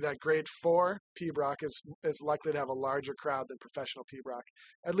grade 4 PBROC is likely to have a larger crowd than professional PBROC,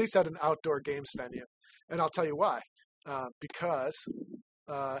 at least at an outdoor games venue. And I'll tell you why. Because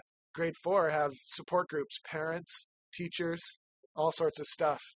grade 4 have support groups, parents, teachers, all sorts of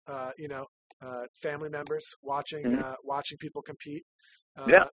stuff. Family members watching people compete.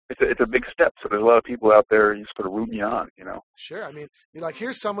 Yeah, it's a big step. So there's a lot of people out there sort of rooting you on. Sure. I mean, you're like,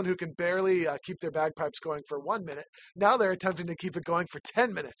 here's someone who can barely keep their bagpipes going for 1 minute. Now they're attempting to keep it going for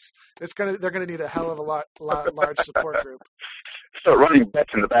 10 minutes. They're gonna need a hell of a large support group. start running bets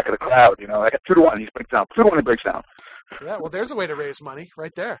in the back of the crowd. I got 2-1. He breaks down. 2-1. He breaks down. Yeah, well, there's a way to raise money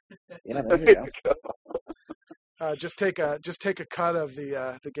right there. Yeah, there you go. Just take a cut of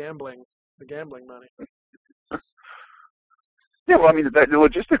the gambling money. Yeah, well, I mean,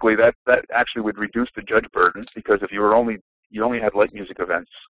 logistically, that actually would reduce the judge burden, because if you only had light music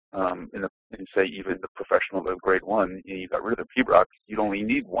events in say even the professional of grade 1, you got rid of the PBROC, you'd only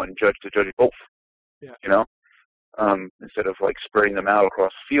need one judge to judge both. Yeah. Instead of like spreading them out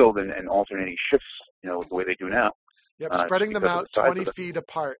across the field and alternating shifts, the way they do now. Yep, spreading them out 20 feet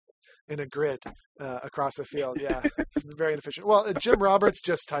apart in a grid across the field. Yeah, it's very inefficient. Well, Jim Roberts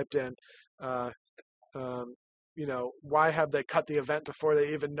just typed in, why have they cut the event before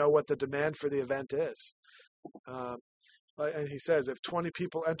they even know what the demand for the event is? And he says, if 20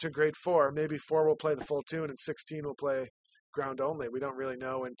 people enter grade 4, maybe 4 will play the full tune and 16 will play ground only. We don't really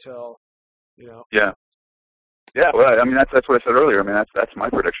know until, Yeah. Yeah, well, I mean, that's what I said earlier. I mean, that's my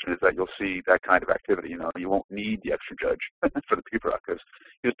prediction, is that you'll see that kind of activity. You won't need the extra judge for the PBROC, because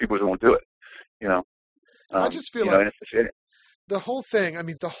there's people who won't do it. I just feel like the whole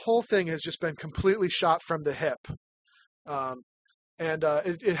thing has just been completely shot from the hip, and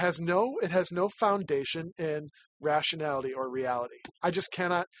it has no foundation in rationality or reality. I just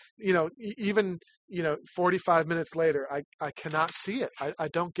cannot, even 45 minutes later, I cannot see it. I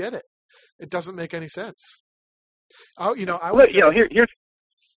don't get it. It doesn't make any sense. Here's devil's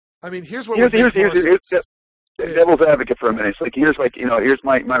advocate for a minute. It's like, here's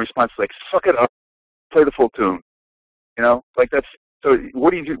my response. Like, suck it up, play the full tune. That's, so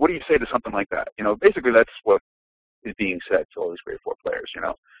what do you say to something like that? Basically that's what is being said to all these grade 4 players.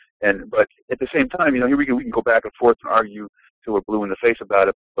 But at the same time, here we can go back and forth and argue till we're blue in the face about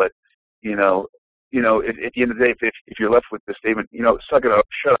it. But at the end of the day, if you're left with the statement, suck it up,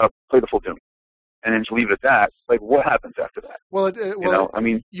 shut up, play the full tune, and then just leave it at that, like, what happens after that? Well,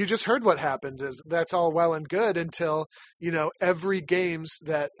 you just heard what happened. Is that's all well and good until every games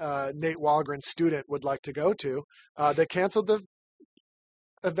that Nate Walgren's student would like to go to, they canceled the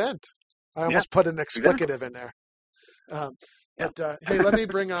event. I almost put an explicative in there. But hey, let me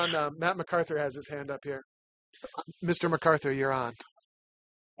bring on Matt MacArthur. Has his hand up here. Mr. MacArthur, you're on.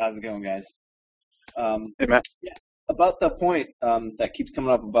 How's it going, guys? Hey, Matt. Yeah, about the point that keeps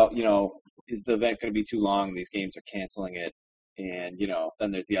coming up about, is the event going to be too long? These games are canceling it. And,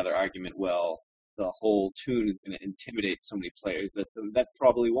 then there's the other argument, well, the whole tune is going to intimidate so many players that the event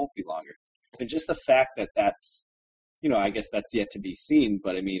probably won't be longer. And just the fact that that's, I guess that's yet to be seen.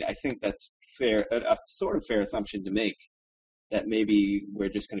 But, I mean, I think that's fair, a sort of fair assumption to make, that maybe we're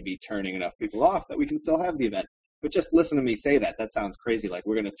just going to be turning enough people off that we can still have the event. But just listen to me say that. That sounds crazy. Like,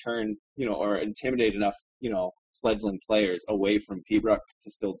 we're going to turn, or intimidate enough, fledgling players away from PBROC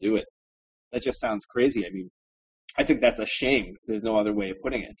to still do it. That just sounds crazy. I mean, I think that's a shame. There's no other way of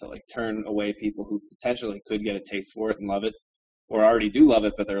putting it, to like turn away people who potentially could get a taste for it and love it, or already do love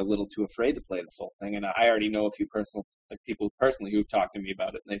it, but they're a little too afraid to play the full thing. And I already know a few people personally who've talked to me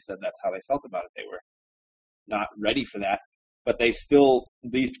about it, and they said that's how they felt about it. They were not ready for that. But they still,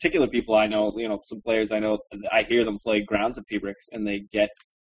 these particular people I know, some players I know, I hear them play grounds of PBRICS, and they get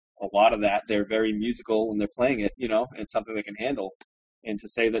a lot of that. They're very musical when they're playing it, and it's something they can handle. And to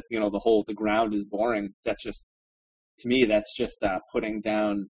say that, the ground is boring, that's just, to me, that's just putting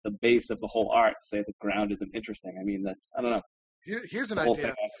down the base of the whole art. To say the ground isn't interesting. I mean, that's, I don't know. Here's an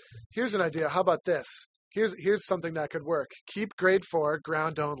idea. Here's an idea. How about this? Here's something that could work. Keep grade 4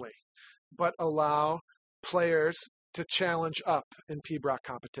 ground only, but allow players to challenge up in PBROC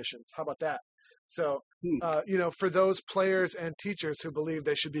competitions. How about that? So, for those players and teachers who believe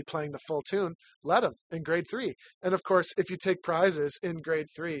they should be playing the full tune, let them in grade 3. And of course, if you take prizes in grade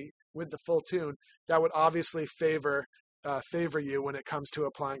 3 with the full tune, that would obviously favor you when it comes to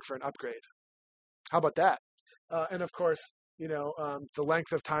applying for an upgrade. How about that? And of course, the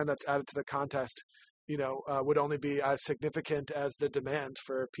length of time that's added to the contest, would only be as significant as the demand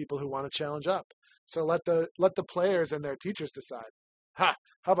for people who want to challenge up. So let the players and their teachers decide. Ha!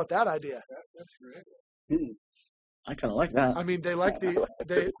 How about that idea? That's great. I kind of like that. I mean, they let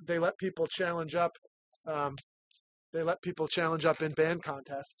people challenge up. They let people challenge up in band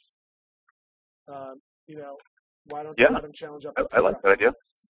contests. Why don't they let them challenge up? I like that idea.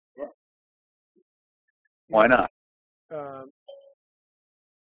 Yeah. Why not?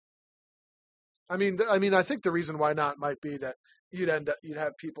 I think the reason why not might be that you'd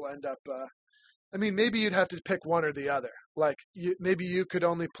have people end up. Maybe you'd have to pick one or the other. Like, maybe you could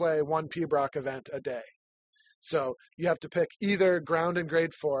only play one PBROC event a day. So you have to pick either ground in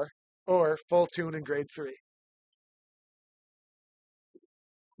grade 4 or full tune in grade 3.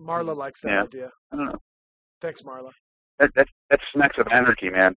 Marla likes that idea. I don't know. Thanks, Marla. that smacks of anarchy,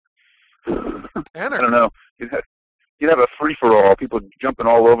 man. I Anarchy. don't know. You'd have a free for all. People jumping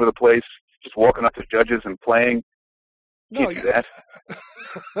all over the place, just walking up to judges and playing. No, Can't do that.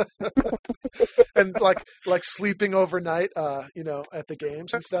 and like sleeping overnight, at the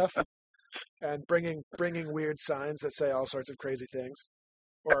games and stuff, and bringing weird signs that say all sorts of crazy things,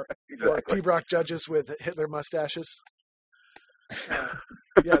 or Exactly. P-Brock judges with Hitler mustaches.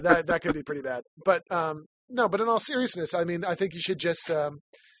 Yeah, that could be pretty bad. But no, but in all seriousness, I mean, I think you should just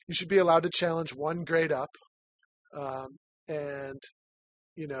you should be allowed to challenge one grade up, and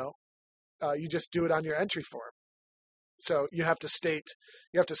you just do it on your entry form. So you have to state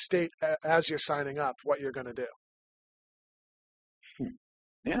as you're signing up what you're going to do.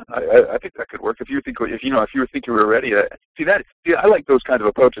 Yeah, I think that could work if you think you were ready. I like those kinds of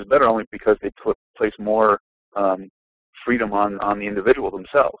approaches better only because they place more freedom on the individual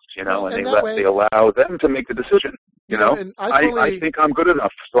themselves, and they allow them to make the decision. And I think I'm good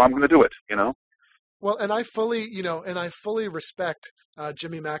enough, so I'm going to do it. Well, and I fully respect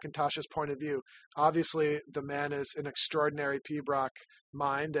Jimmy McIntosh's point of view. Obviously, the man is an extraordinary P-Brock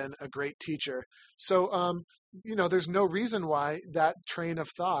mind and a great teacher. So, there's no reason why that train of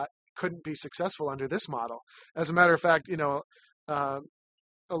thought couldn't be successful under this model. As a matter of fact, a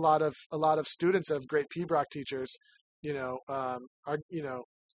lot of students of great P-Brock teachers, they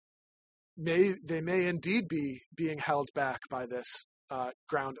may indeed be being held back by this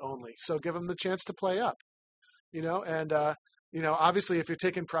ground only. So give them the chance to play up, and obviously if you're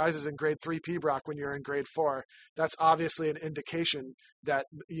taking prizes in grade 3 P-Brock when you're in grade 4, that's obviously an indication that,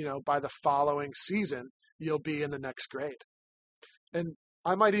 by the following season, you'll be in the next grade. And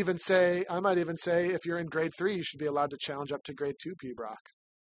I might even say if you're in grade 3, you should be allowed to challenge up to grade 2 P-Brock,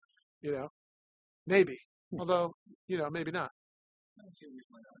 maybe, although, maybe not. I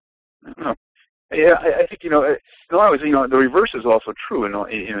don't know. Yeah, I think in a lot of ways, the reverse is also true in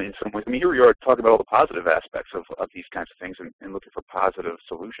some ways. I mean, here we are talking about all the positive aspects of these kinds of things and looking for positive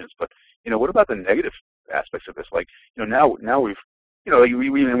solutions. But what about the negative aspects of this? Like, now we've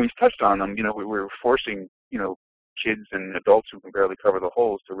we've touched on them. We're forcing kids and adults who can barely cover the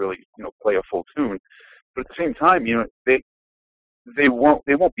holes to really play a full tune. But at the same time, they won't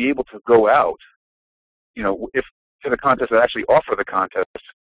be able to go out, if to the contest that actually offer the contest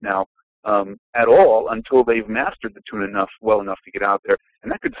now. At all until they've mastered the tune well enough to get out there,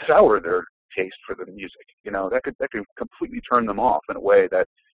 and that could sour their taste for the music. That could completely turn them off in a way that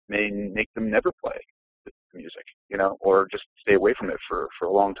may make them never play the music, or just stay away from it for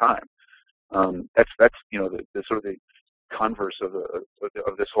a long time. That's the sort of the converse of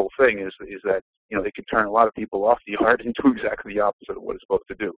this whole thing is that they can turn a lot of people off the art and do exactly the opposite of what it's supposed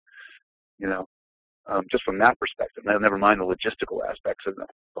to do. Just from that perspective. Now, never mind the logistical aspects of the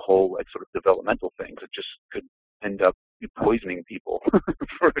whole sort of developmental things. It just could end up poisoning people,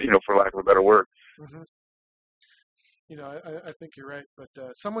 for lack of a better word. Mm-hmm. I think you're right, but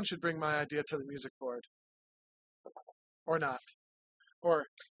someone should bring my idea to the music board, or not, or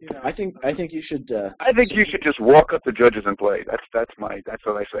I think you should. I think you should just walk up to judges and play. That's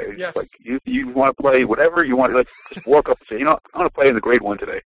what I say. Yes. Like you want to play whatever you want. Let's just walk up and say, I'm going to play in the grade 1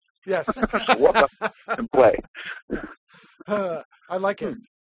 today. Yes. Walk up and play. I like it.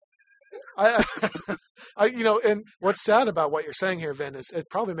 I and what's sad about what you're saying here, Vin, is it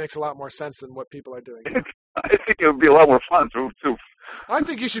probably makes a lot more sense than what people are doing. I think it would be a lot more fun too. I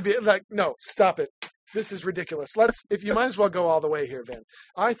think you should be like, no, stop it. This is ridiculous. If you might as well go all the way here, Vin.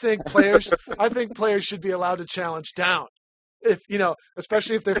 I think players should be allowed to challenge down. If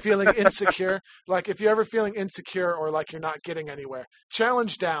especially if they're feeling insecure, like if you're ever feeling insecure or like you're not getting anywhere,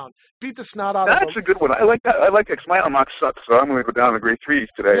 challenge down, beat the snot out of them. That's a good one. I like that. I like that. My Almach sucks, so I'm going to go down to grade 3s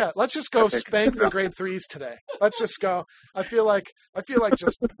today. Yeah, let's just go spank the grade 3s today. Let's just go. I feel like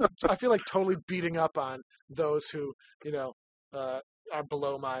totally beating up on those who are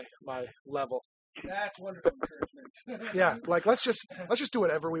below my level. That's wonderful encouragement. Yeah, like let's just do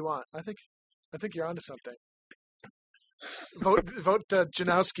whatever we want. I think you're onto something. Vote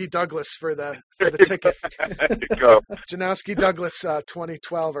Janowski Douglas for the ticket. There you go. Janowski Douglas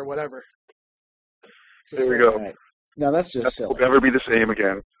 2012 or whatever. There we go. Right. No, that's just silly. Will never be the same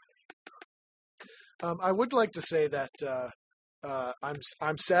again. I would like to say that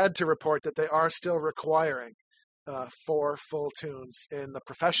I'm sad to report that they are still requiring 4 full tunes in the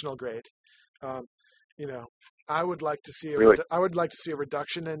professional grade. I would like to see a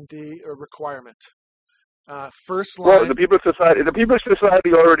reduction in the requirement. First line. Well, the People's Society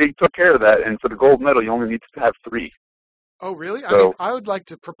already took care of that, and for the gold medal, you only need to have 3. Oh, really? So, I would like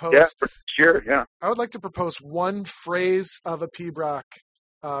to propose. Yeah, for sure. Yeah. I would like to propose 1 phrase of a P-Brock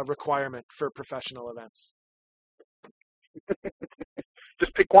requirement for professional events.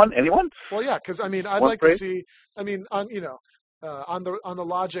 Just pick one. Anyone? Well, yeah, because I mean, I'd One like to phrase? see. I mean, on on the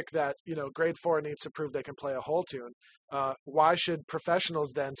logic that grade 4 needs to prove they can play a whole tune. Why should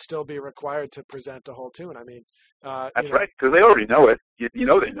professionals then still be required to present a whole tune? I mean, That's right, because they already know it. You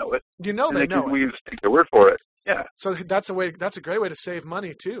know they know it. You know And they know it. we just take their word for it. Yeah. So that's a way. That's a great way to save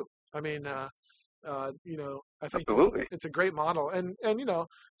money too. I mean, I think Absolutely. it's a great model, and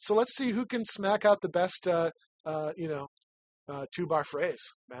so let's see who can smack out the best, 2-bar phrase,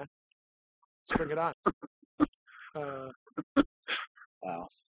 man. Let's bring it on. Wow.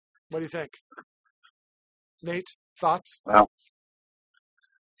 What do you think, Nate? Thoughts? Wow.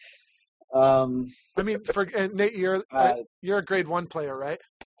 I mean, and Nate, you're a grade 1 player, right?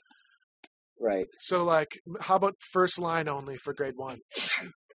 Right. So, like, how about first line only for grade 1? Does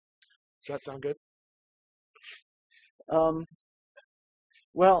that sound good?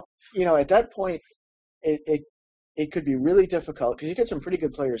 Well, at that point, it could be really difficult because you get some pretty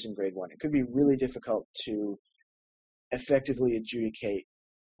good players in grade 1. It could be really difficult to effectively adjudicate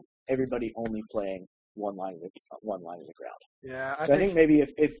everybody only playing one line of the ground. Yeah, I think maybe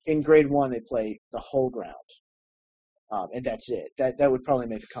if in grade 1 they play the whole ground, and that's it. That would probably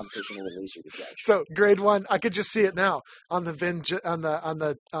make the competition a little easier to judge. So grade 1, I could just see it now on the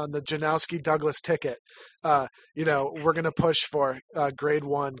Janowski Douglas ticket. We're going to push for grade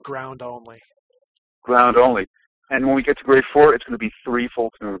 1 ground only. Ground only. And when we get to grade 4, it's going to be 3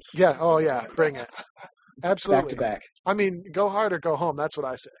 full tunes. Yeah. Oh yeah. Bring it. Absolutely. Back to back. I mean, go hard or go home. That's what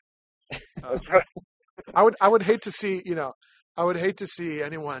I say. That's right. I would hate to see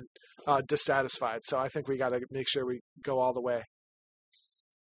anyone dissatisfied. So I think we got to make sure we go all the way.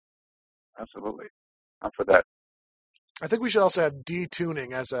 Absolutely. I'm for that. I think we should also have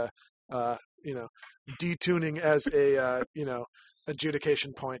detuning as a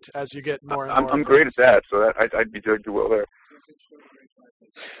adjudication point as you get more and more. I'm great at that, so I'd be doing well there.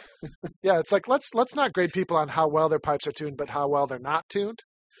 Yeah, it's like let's not grade people on how well their pipes are tuned, but how well they're not tuned.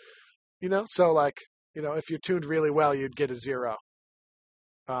 So like if you're tuned really well, you'd get a 0.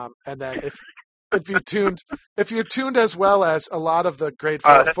 And then if you're tuned as well as a lot of the grade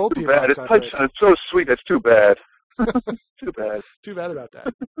 4 that's full too people, bad. It's so sweet. That's too bad. Too bad. Too bad about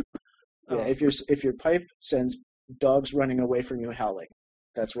that. Yeah, if your pipe sends dogs running away from you howling,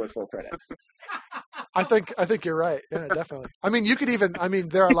 that's worth full credit. I think you're right. Yeah, definitely. I mean, you could even. I mean,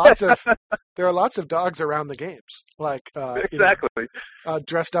 there are lots of dogs around the games, like exactly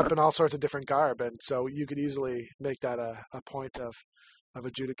dressed up in all sorts of different garb, and so you could easily make that a point of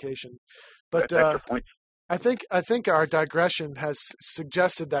adjudication. But I think our digression has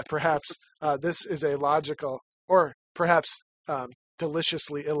suggested that perhaps this is a logical, or perhaps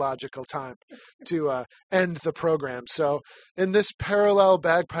deliciously illogical time to end the program. So, in this parallel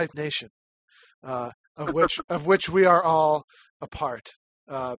bagpipe nation, of which we are all a part,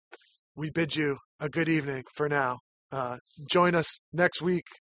 we bid you a good evening for now. Join us next week,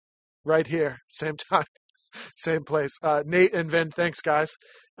 right here, same time, same place. Nate and Vin, thanks, guys.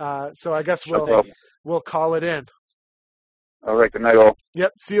 So I guess we'll call it in. All right. Good night, all.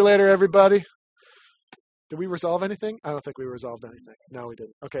 Yep. See you later, everybody. Did we resolve anything? I don't think we resolved anything. No, we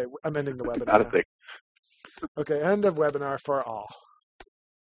didn't. Okay, I'm ending the webinar. Not a thing. Okay, end of webinar for all.